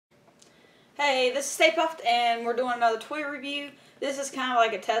Hey, this is Stay Puffed, and we're doing another toy review. This is kind of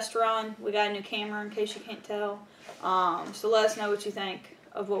like a test run. We got a new camera, in case you can't tell. So let us know what you think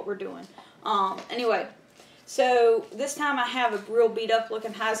of what we're doing. Anyway, so this time I have a real beat up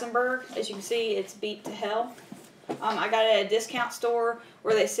looking Heisenberg. As you can see, it's beat to hell. I got it at a discount store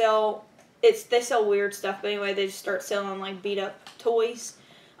where they sell weird stuff, but anyway, they just start selling like beat up toys.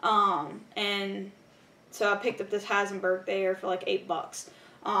 And so I picked up this Heisenberg there for like $8.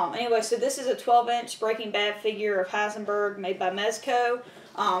 Anyway, so this is a 12-inch Breaking Bad figure of Heisenberg made by Mezco.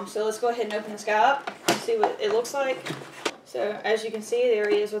 So let's go ahead and open this guy up and see what it looks like. So as you can see, there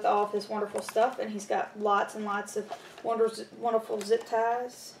he is with all of his wonderful stuff, and he's got lots and lots of wonderful zip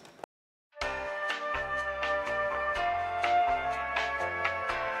ties.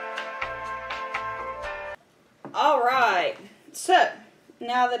 Alright, so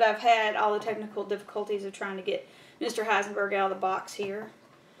now that I've had all the technical difficulties of trying to get Mr. Heisenberg out of the box here,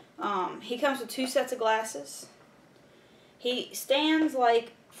 he comes with 2 sets of glasses. He stands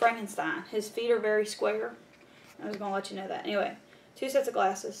like Frankenstein. His feet are very square. I was going to let you know that. Anyway, 2 sets of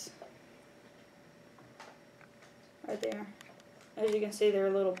glasses. Right there. As you can see, they're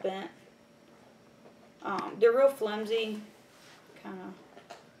a little bent. They're real flimsy. Kind of.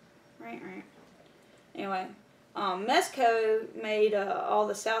 Right. Anyway, Mezco made all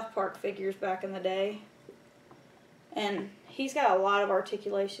the South Park figures back in the day. And he's got a lot of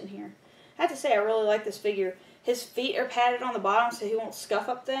articulation here. I have to say, I really like this figure. His feet are padded on the bottom so he won't scuff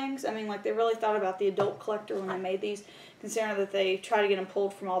up things. I mean, like, they really thought about the adult collector when they made these, considering that they try to get them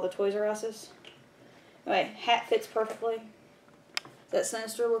pulled from all the Toys R Us's. Anyway, hat fits perfectly. Is that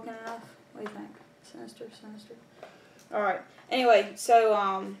sinister looking enough? What do you think? Sinister. Alright. Anyway,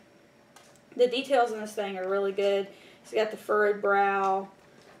 so, the details in this thing are really good. He's got the furrowed brow,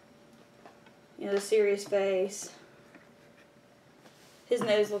 you know, the serious face. His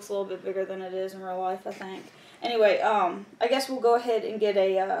nose looks a little bit bigger than it is in real life, I think. Anyway, I guess we'll go ahead and get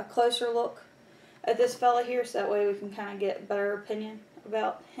a closer look at this fella here, so that way we can kind of get a better opinion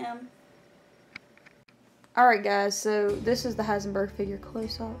about him. Alright guys, so this is the Heisenberg figure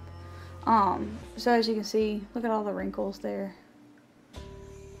close up. So as you can see, look at all the wrinkles there.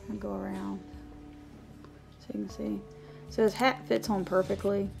 I'll go around so you can see. So his hat fits on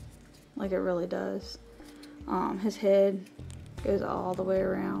perfectly, like it really does. His head goes all the way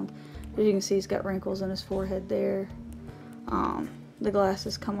around. As you can see, he's got wrinkles in his forehead there. The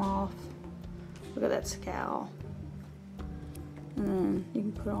glasses come off. Look at that scowl. And then you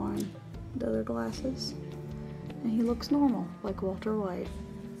can put on the other glasses, and he looks normal, like Walter White.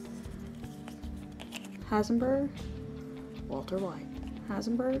 Heisenberg, Walter White.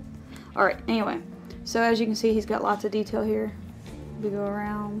 Heisenberg. Alright, anyway, so as you can see, he's got lots of detail here. We go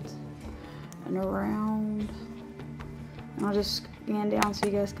around and around. And I'll just scan down so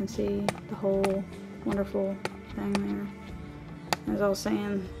you guys can see the whole wonderful thing there. As I was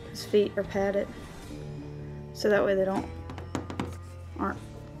saying, his feet are padded, so that way they aren't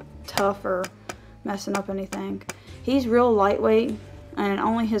tough or messing up anything. He's real lightweight, and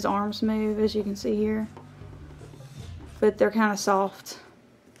only his arms move, as you can see here. But they're kind of soft,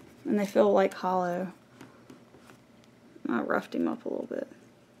 and they feel like hollow. I roughed him up a little bit.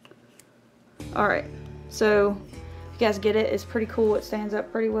 Alright, so if you guys get it, it's pretty cool. It stands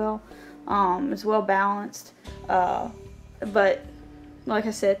up pretty well. It's well balanced. But like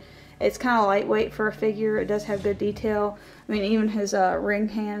I said, it's kind of lightweight for a figure. It does have good detail. I mean, even his ring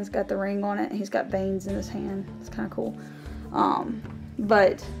hand's got the ring on it. He's got veins in his hand. It's kind of cool.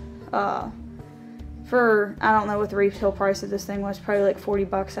 For, I don't know what the retail price of this thing was, probably like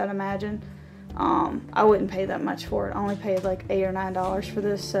 $40, I'd imagine. I wouldn't pay that much for it. I only paid like $8 or $9 for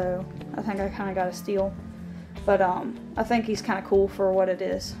this, so I think I kind of got a steal. But I think he's kind of cool for what it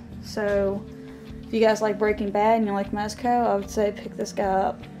is. So if you guys like Breaking Bad and you like Mezco, I would say pick this guy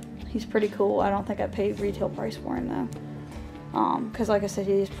up. He's pretty cool. I don't think I paid retail price for him though. Because like I said,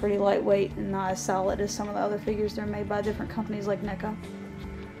 he's pretty lightweight and not as solid as some of the other figures that are made by different companies like NECA.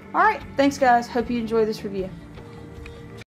 Alright, thanks guys. Hope you enjoy this review.